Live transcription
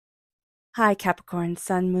Hi, Capricorn,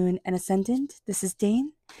 Sun, Moon, and Ascendant. This is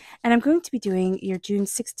Dane, and I'm going to be doing your June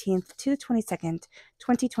 16th to the 22nd,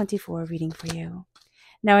 2024 reading for you.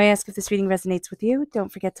 Now, I ask if this reading resonates with you.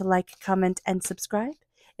 Don't forget to like, comment, and subscribe.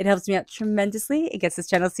 It helps me out tremendously. It gets this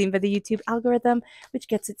channel seen by the YouTube algorithm, which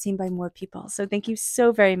gets it seen by more people. So thank you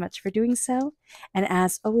so very much for doing so. And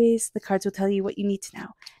as always, the cards will tell you what you need to know,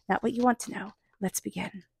 not what you want to know. Let's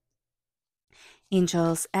begin.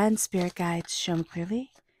 Angels and spirit guides, show me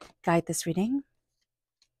clearly. Guide this reading.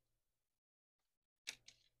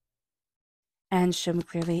 And show me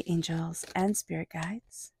clearly, angels and spirit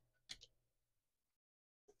guides.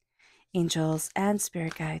 Angels and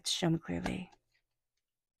spirit guides, show me clearly.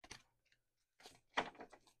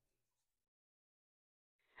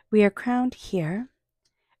 We are crowned here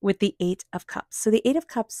with the Eight of Cups. So the Eight of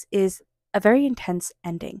Cups is a very intense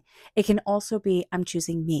ending. It can also be I'm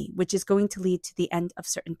choosing me, which is going to lead to the end of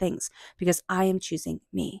certain things because I am choosing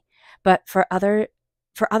me. But for others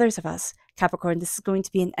of us, Capricorn, this is going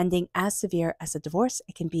to be an ending as severe as a divorce.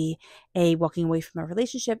 It can be a walking away from a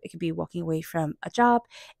relationship. It could be walking away from a job.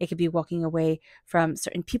 It could be walking away from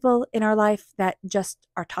certain people in our life that just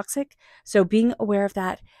are toxic. So being aware of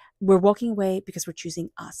that, we're walking away because we're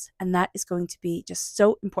choosing us. And that is going to be just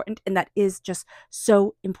so important. And that is just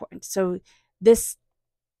so important. So this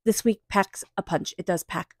week packs a punch. It does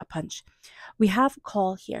pack a punch. We have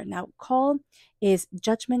call here. Now, call is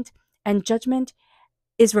judgment, and judgment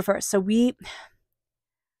is reversed. So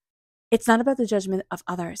it's not about the judgment of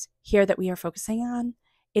others here that we are focusing on.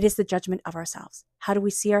 It is the judgment of ourselves. How do we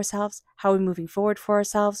see ourselves? How are we moving forward for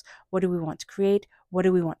ourselves? What do we want to create? What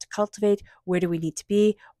do we want to cultivate? Where do we need to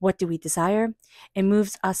be? What do we desire? It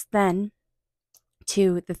moves us then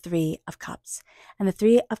to the Three of Cups. And the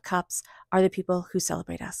Three of Cups are the people who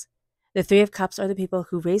celebrate us. The Three of Cups are the people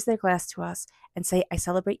who raise their glass to us and say, I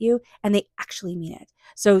celebrate you, and they actually mean it.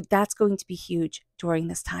 So that's going to be huge during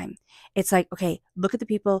this time. It's like, okay, look at the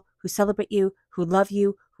people who celebrate you, who love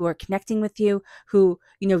you, who are connecting with you, who,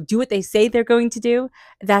 do what they say they're going to do.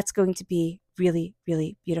 That's going to be really,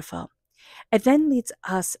 really beautiful. It then leads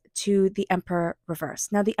us to the Emperor reverse.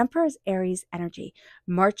 Now, the Emperor is Aries energy.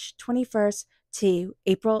 March 21st to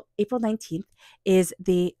April 19th is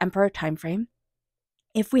the Emperor time frame.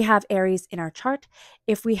 If we have Aries in our chart,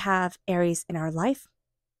 if we have Aries in our life,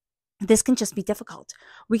 this can just be difficult.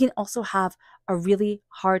 We can also have a really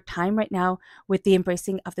hard time right now with the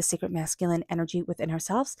embracing of the sacred masculine energy within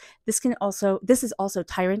ourselves. This is also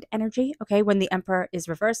tyrant energy, okay? When the Emperor is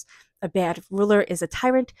reversed, a bad ruler is a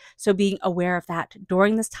tyrant. So being aware of that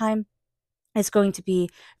during this time is going to be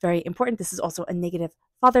very important. This is also a negative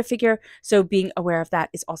father figure. So being aware of that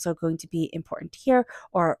is also going to be important here,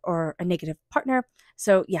 or a negative partner.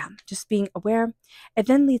 So yeah, just being aware. It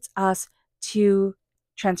then leads us to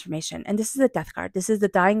transformation. And this is the death card. This is the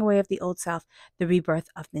dying away of the old self, the rebirth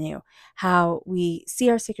of the new. How we see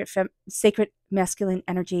our sacred masculine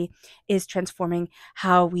energy is transforming.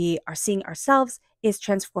 How we are seeing ourselves is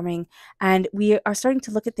transforming. And we are starting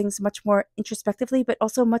to look at things much more introspectively, but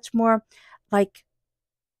also much more like,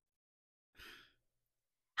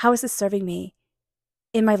 how is this serving me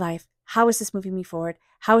in my life? How is this moving me forward?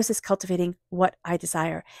 How is this cultivating what I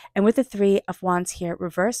desire? And with the Three of Wands here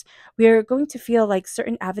reverse, we are going to feel like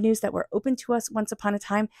certain avenues that were open to us once upon a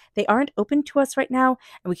time, they aren't open to us right now.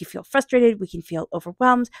 And we can feel frustrated. We can feel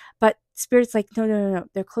overwhelmed. But Spirit's like, no.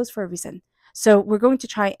 They're closed for a reason. So we're going to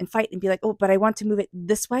try and fight and be like, oh, but I want to move it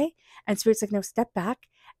this way. And Spirit's like, no, step back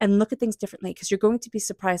and look at things differently, because you're going to be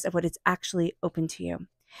surprised at what is actually open to you.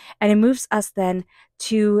 And it moves us then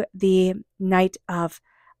to the Knight of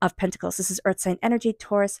Pentacles. This is Earth sign energy,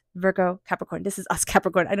 Taurus, Virgo, Capricorn. This is us,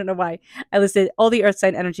 Capricorn. I don't know why I listed all the Earth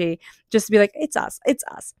sign energy just to be like, it's us.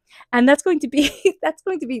 And that's going to be, that's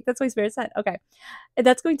why Spirit said, okay. And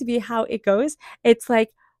that's going to be how it goes. It's like,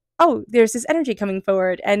 oh, there's this energy coming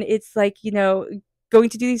forward, and it's like, going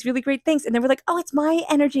to do these really great things. And then we're like, oh, it's my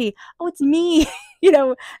energy. Oh, it's me.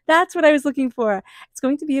 That's what I was looking for. It's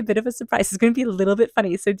going to be a bit of a surprise. It's going to be a little bit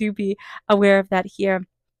funny. So do be aware of that here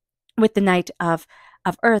with the Knight of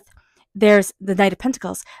Earth. There's the Knight of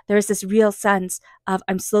Pentacles. There's this real sense of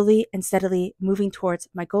I'm slowly and steadily moving towards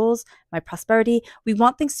my goals, my prosperity. We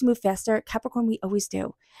want things to move faster. Capricorn, we always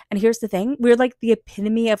do. And here's the thing. We're like the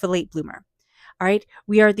epitome of a late bloomer. All right.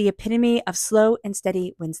 We are the epitome of slow and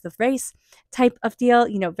steady wins the race type of deal.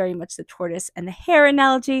 Very much the tortoise and the hare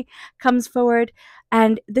analogy comes forward.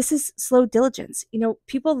 And this is slow diligence.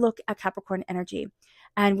 People look at Capricorn energy,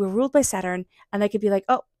 and we're ruled by Saturn, and they could be like,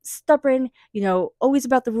 oh, stubborn, always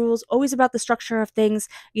about the rules, always about the structure of things,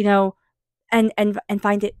 and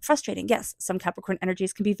find it frustrating. Yes, some Capricorn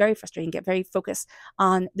energies can be very frustrating, get very focused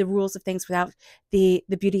on the rules of things without the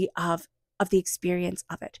beauty of of the experience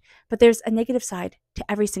of it. But there's a negative side to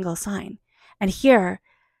every single sign. And here,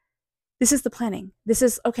 this is the planning. This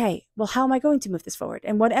is, okay, well, how am I going to move this forward?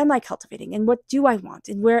 And what am I cultivating? And what do I want?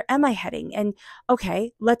 And where am I heading? And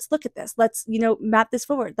okay, let's look at this. Let's, map this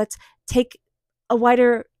forward. Let's take a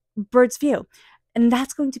wider bird's view. And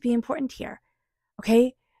that's going to be important here.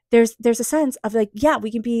 Okay? There's a sense of like, yeah,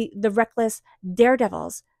 we can be the reckless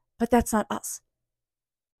daredevils, but that's not us.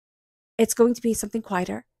 It's going to be something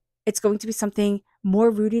quieter. It's going to be something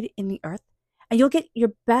more rooted in the earth. And you'll get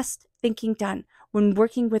your best thinking done when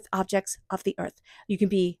working with objects of the earth. You can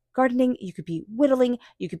be gardening, you could be whittling,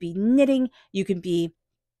 you could be knitting, you can be,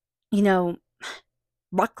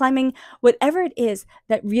 rock climbing, whatever it is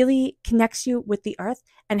that really connects you with the earth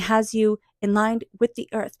and has you in line with the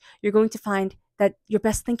earth. You're going to find that your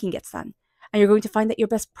best thinking gets done. And you're going to find that your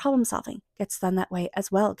best problem solving gets done that way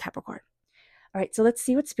as well, Capricorn. All right, so let's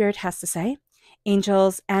see what Spirit has to say.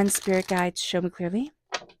 Angels and spirit guides, show me clearly.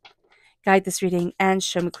 Guide this reading and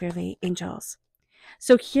show me clearly, angels.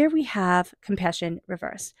 So here we have compassion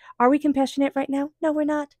reverse. Are we compassionate right now? No, we're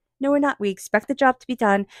not. No, we're not. We expect the job to be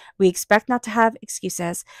done. We expect not to have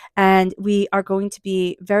excuses. And we are going to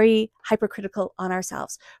be very hypercritical on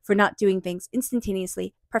ourselves for not doing things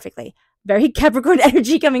instantaneously, perfectly. Very Capricorn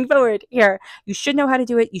energy coming forward here. You should know how to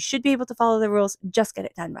do it. You should be able to follow the rules. Just get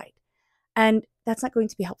it done right. And that's not going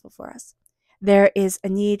to be helpful for us. There is a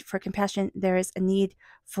need for compassion. There is a need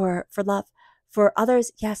for love. For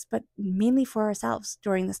others, yes, but mainly for ourselves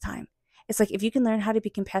during this time. It's like if you can learn how to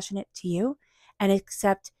be compassionate to you and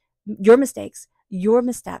accept your mistakes, your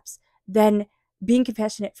missteps, then being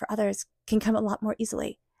compassionate for others can come a lot more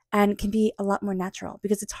easily and can be a lot more natural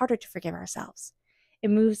because it's harder to forgive ourselves.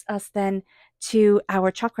 It moves us then to our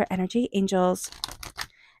chakra energy, angels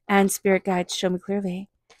and spirit guides, show me clearly.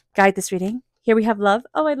 Guide this reading. Here we have love.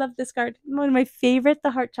 Oh, I love this card. One of my favorite,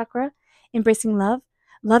 the heart chakra, embracing love.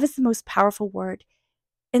 Love is the most powerful word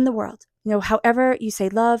in the world. However you say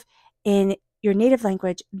love in your native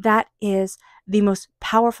language, that is the most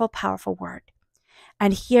powerful, powerful word.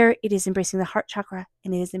 And here it is embracing the heart chakra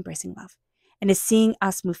and it is embracing love. And is seeing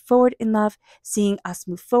us move forward in love, seeing us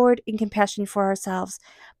move forward in compassion for ourselves.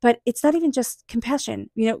 But it's not even just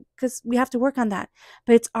compassion, because we have to work on that.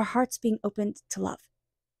 But it's our hearts being opened to love.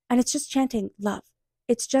 And it's just chanting love.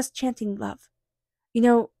 It's just chanting love.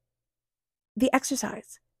 The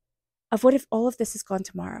exercise of what if all of this is gone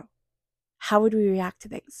tomorrow? How would we react to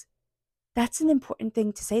things? That's an important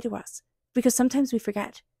thing to say to us because sometimes we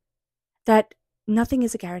forget that nothing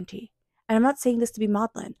is a guarantee. And I'm not saying this to be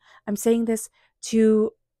maudlin. I'm saying this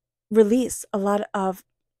to release a lot of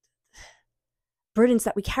burdens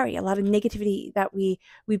that we carry, a lot of negativity that we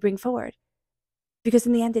bring forward. Because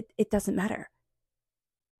in the end, it doesn't matter.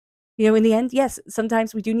 In the end, yes,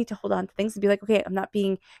 sometimes we do need to hold on to things and be like, okay, I'm not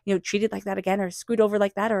being, treated like that again or screwed over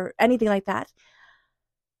like that or anything like that.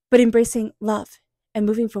 But embracing love and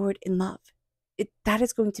moving forward in love, that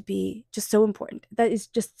is going to be just so important. That is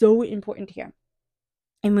just so important here.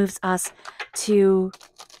 It moves us to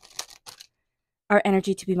our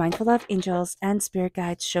energy to be mindful of. Angels and spirit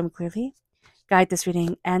guides, show me clearly. Guide this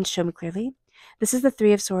reading and show me clearly. This is the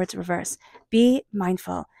Three of Swords reverse. Be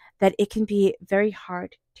mindful that it can be very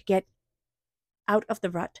hard to get out of the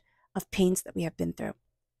rut of pains that we have been through,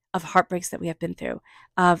 of heartbreaks that we have been through,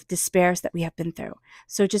 of despairs that we have been through.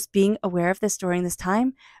 So just being aware of this during this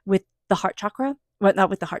time with the heart chakra, well, not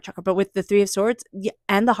with the heart chakra, but with the Three of Swords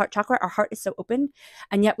and the heart chakra, our heart is so open.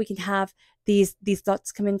 And yet we can have these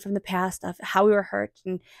thoughts come in from the past of how we were hurt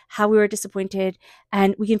and how we were disappointed.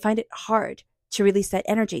 And we can find it hard to release that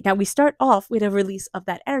energy. Now we start off with a release of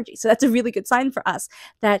that energy. So that's a really good sign for us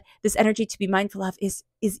that this energy to be mindful of is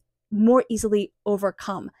more easily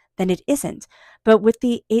overcome than it isn't. But with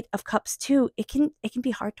the Eight of Cups too, it can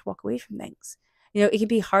be hard to walk away from things. It can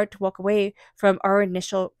be hard to walk away from our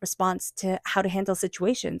initial response to how to handle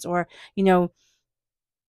situations or,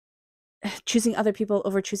 choosing other people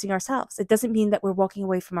over choosing ourselves. It doesn't mean that we're walking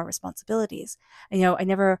away from our responsibilities. I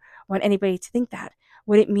never want anybody to think that.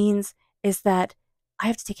 What it means is that I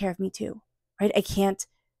have to take care of me too, right? I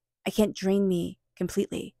can't drain me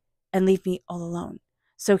completely and leave me all alone.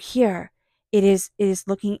 So here it is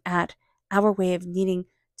looking at our way of needing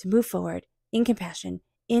to move forward in compassion,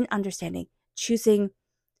 in understanding, choosing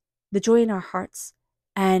the joy in our hearts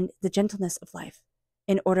and the gentleness of life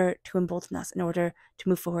in order to embolden us, in order to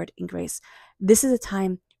move forward in grace. This is a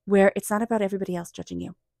time where it's not about everybody else judging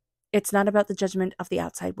you. It's not about the judgment of the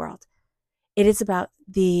outside world. It is about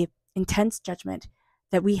the intense judgment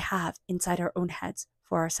that we have inside our own heads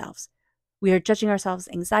for ourselves. We are judging ourselves,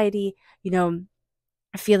 anxiety,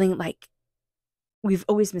 feeling like we've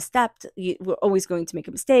always misstepped, we're always going to make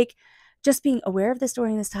a mistake, just being aware of this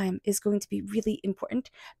during this time is going to be really important,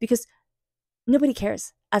 because nobody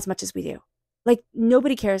cares as much as we do. Like,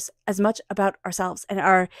 nobody cares as much about ourselves and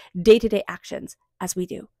our day-to-day actions as we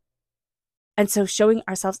do. And so showing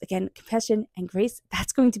ourselves, again, compassion and grace,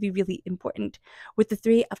 that's going to be really important. With the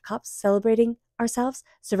Three of Cups, celebrating ourselves,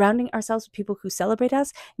 surrounding ourselves with people who celebrate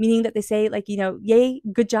us, meaning that they say, like, yay,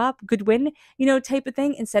 good job, good win, type of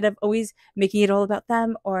thing, instead of always making it all about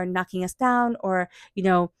them or knocking us down or,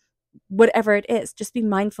 whatever it is. Just be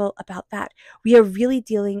mindful about that. We are really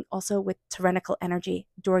dealing also with tyrannical energy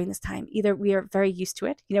during this time. Either we are very used to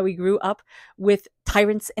it. We grew up with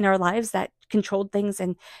tyrants in our lives that controlled things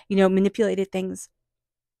and, manipulated things.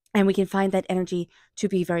 And we can find that energy to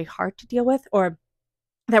be very hard to deal with, or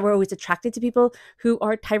that we're always attracted to people who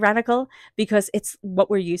are tyrannical because it's what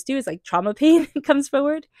we're used to. Is like trauma pain comes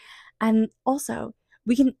forward. And also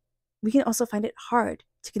we can also find it hard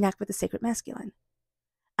to connect with the sacred masculine.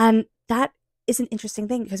 And that is an interesting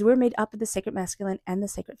thing, because we're made up of the sacred masculine and the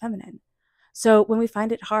sacred feminine. So when we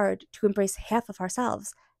find it hard to embrace half of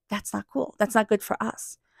ourselves, that's not cool. That's not good for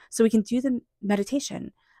us. So we can do the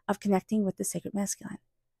meditation of connecting with the sacred masculine,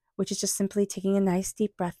 which is just simply taking a nice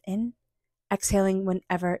deep breath in, exhaling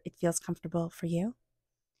whenever it feels comfortable for you,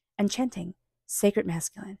 and chanting, sacred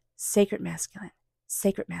masculine, sacred masculine,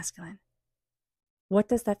 sacred masculine. What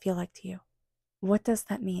does that feel like to you? What does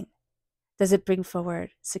that mean? Does it bring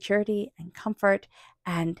forward security and comfort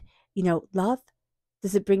and, love?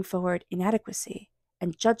 Does it bring forward inadequacy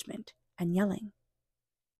and judgment and yelling?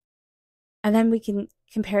 And then we can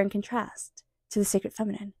compare and contrast to the sacred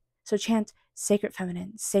feminine. So chant sacred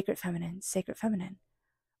feminine, sacred feminine, sacred feminine.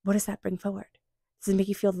 What does that bring forward? Does it make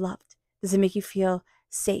you feel loved? Does it make you feel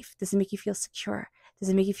safe? Does it make you feel secure? Does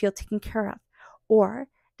it make you feel taken care of? Or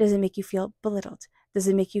does it make you feel belittled? Does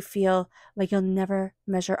it make you feel like you'll never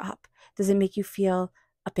measure up? Does it make you feel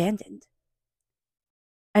abandoned?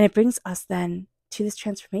 And it brings us then to this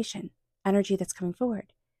transformation energy that's coming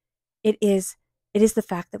forward. It is the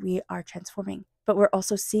fact that we are transforming, but we're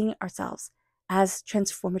also seeing ourselves as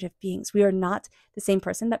transformative beings. We are not the same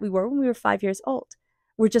person that we were when we were 5 years old.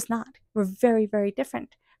 We're just not. We're very, very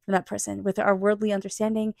different from that person with our worldly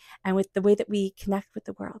understanding and with the way that we connect with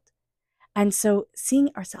the world. And so seeing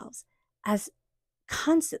ourselves as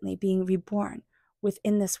constantly being reborn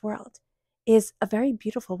within this world is a very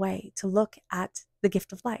beautiful way to look at the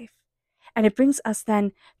gift of life. And it brings us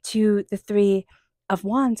then to the Three of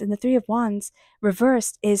Wands, and the Three of Wands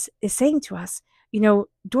reversed is saying to us,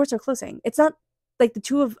 doors are closing. It's not like the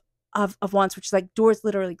Two of Wands, which is like doors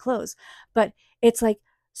literally close, but it's like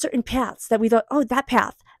certain paths that we thought, oh, that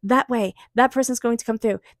path, that way, that person's going to come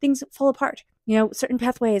through. Things fall apart. Certain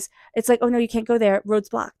pathways, it's like, oh no, you can't go there, road's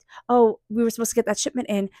blocked. Oh, we were supposed to get that shipment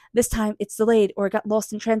in, this time it's delayed or it got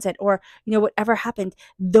lost in transit, or, whatever happened.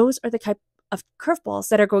 Those are the type of curveballs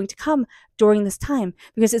that are going to come during this time,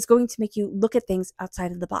 because it's going to make you look at things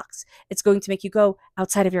outside of the box. It's going to make you go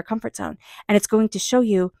outside of your comfort zone, and it's going to show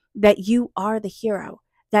you that you are the hero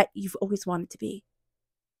that you've always wanted to be.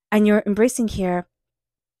 And you're embracing here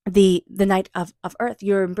the Knight of Earth.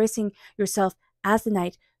 You're embracing yourself as the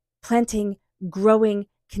Knight, planting, growing,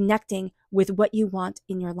 connecting with what you want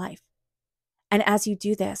in your life. And as you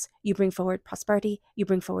do this, you bring forward prosperity, you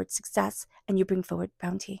bring forward success, and you bring forward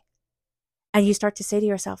bounty. And you start to say to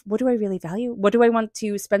yourself, what do I really value? What do I want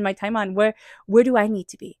to spend my time on? Where do I need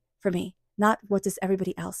to be for me? Not what does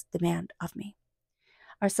everybody else demand of me?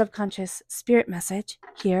 Our subconscious spirit message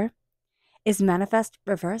here is manifest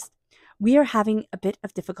reversed. We are having a bit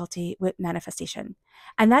of difficulty with manifestation.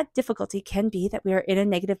 And that difficulty can be that we are in a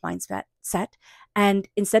negative mindset, and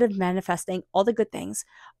instead of manifesting all the good things,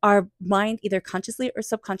 our mind either consciously or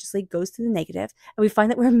subconsciously goes to the negative, and we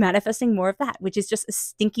find that we're manifesting more of that, which is just a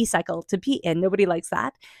stinky cycle to be in. Nobody likes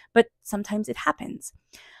that, but sometimes it happens.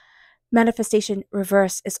 Manifestation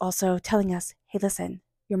reverse is also telling us, hey, listen,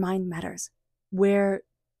 your mind matters. Where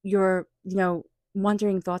your,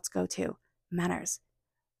 wandering thoughts go to matters.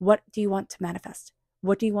 What do you want to manifest?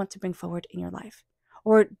 What do you want to bring forward in your life?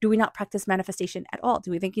 Or do we not practice manifestation at all? Do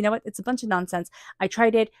we think, what, it's a bunch of nonsense. I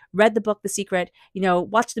tried it, read the book, The Secret,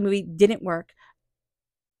 watched the movie, didn't work.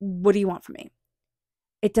 What do you want from me?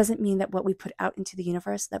 It doesn't mean that what we put out into the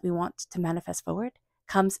universe that we want to manifest forward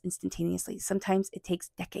comes instantaneously. Sometimes it takes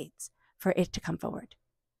decades for it to come forward.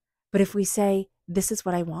 But if we say, this is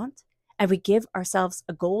what I want, and we give ourselves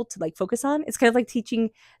a goal to focus on, it's kind of like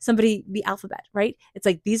teaching somebody the alphabet, right? It's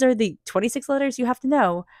like, these are the 26 letters you have to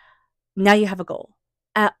know. Now you have a goal.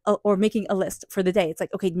 Or making a list for the day. It's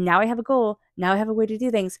like, okay, now I have a goal. Now I have a way to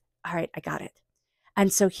do things. All right, I got it.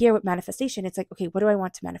 And so here with manifestation, it's like, okay, what do I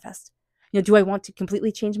want to manifest? Do I want to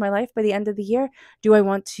completely change my life by the end of the year? Do I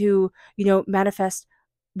want to, manifest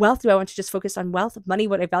wealth? Do I want to just focus on wealth, money,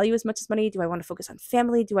 what I value as much as money? Do I want to focus on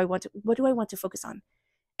family? What do I want to focus on?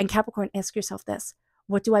 And Capricorn, ask yourself this.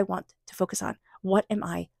 What do I want to focus on? What am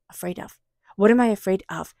I afraid of? What am I afraid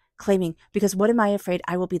of claiming? Because what am I afraid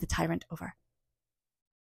I will be the tyrant over?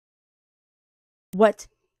 What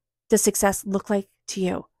does success look like to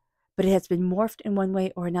you? But it has been morphed in one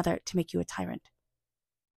way or another to make you a tyrant.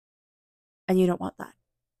 And you don't want that.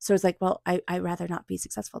 So it's like, well, I'd rather not be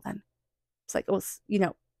successful then. It's like, well,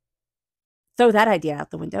 throw that idea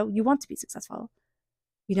out the window. You want to be successful.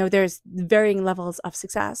 There's varying levels of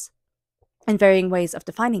success and varying ways of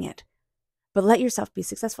defining it. But let yourself be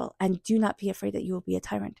successful and do not be afraid that you will be a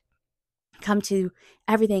tyrant. Come to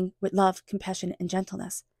everything with love, compassion, and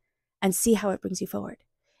gentleness and see how it brings you forward.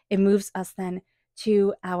 It moves us then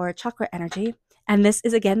to our chakra energy. And this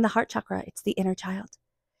is, again, the heart chakra. It's the inner child.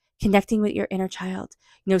 Connecting with your inner child,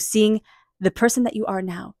 seeing the person that you are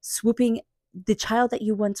now, swooping the child that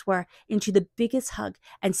you once were into the biggest hug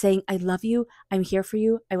and saying, I love you. I'm here for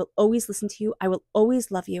you. I will always listen to you. I will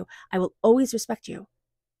always love you. I will always respect you.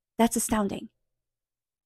 That's astounding.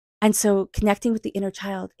 And so connecting with the inner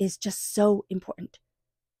child is just so important.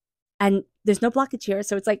 And there's no blockage here.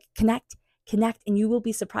 So it's like connect, and you will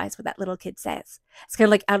be surprised what that little kid says. It's kind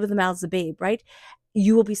of like out of the mouths of the babe, right?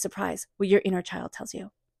 You will be surprised what your inner child tells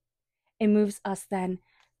you. It moves us then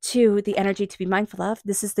to the energy to be mindful of.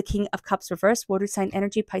 This is the King of Cups reverse, water sign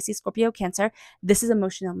energy, Pisces, Scorpio, Cancer. This is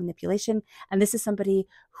emotional manipulation. And this is somebody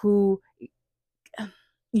who,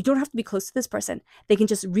 you don't have to be close to this person. They can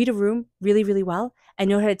just read a room really, really well and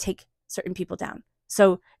know how to take certain people down.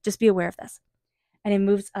 So just be aware of this. And it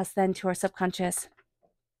moves us then to our subconscious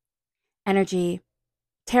energy,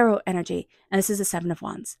 tarot energy. And this is the Seven of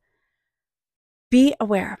Wands. Be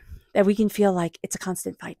aware that we can feel like it's a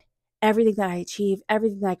constant fight. Everything that I achieve,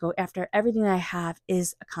 everything that I go after, everything that I have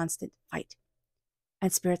is a constant fight.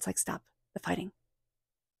 And Spirit's like, stop the fighting.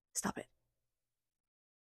 Stop it.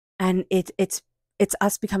 And it's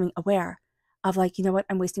us becoming aware of like, you know what?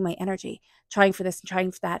 I'm wasting my energy trying for this and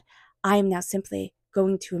trying for that. I am now simply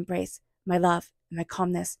going to embrace my love and my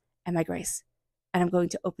calmness and my grace. And I'm going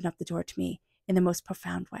to open up the door to me in the most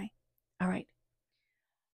profound way.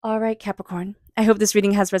 All right, Capricorn. I hope this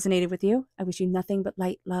reading has resonated with you. I wish you nothing but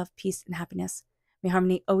light, love, peace, and happiness. May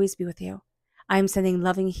harmony always be with you. I am sending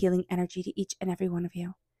loving, healing energy to each and every one of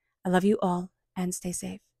you. I love you all and stay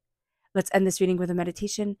safe. Let's end this reading with a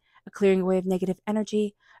meditation, a clearing away of negative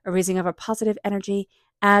energy, a raising of our positive energy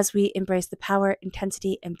as we embrace the power,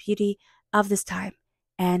 intensity, and beauty of this time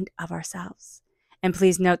and of ourselves. And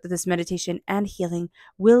please note that this meditation and healing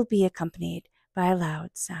will be accompanied by a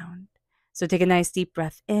loud sound. So take a nice deep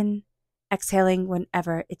breath in, exhaling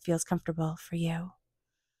whenever it feels comfortable for you.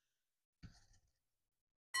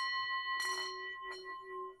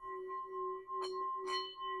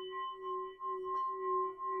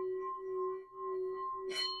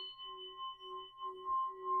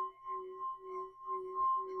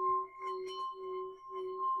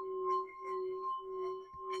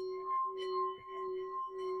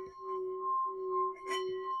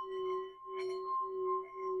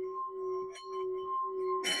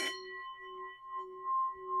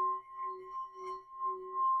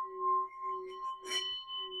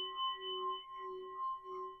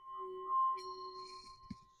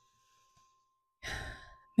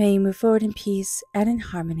 May you move forward in peace and in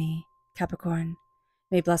harmony, Capricorn.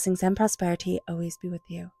 May blessings and prosperity always be with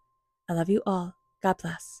you. I love you all. God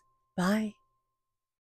bless. Bye.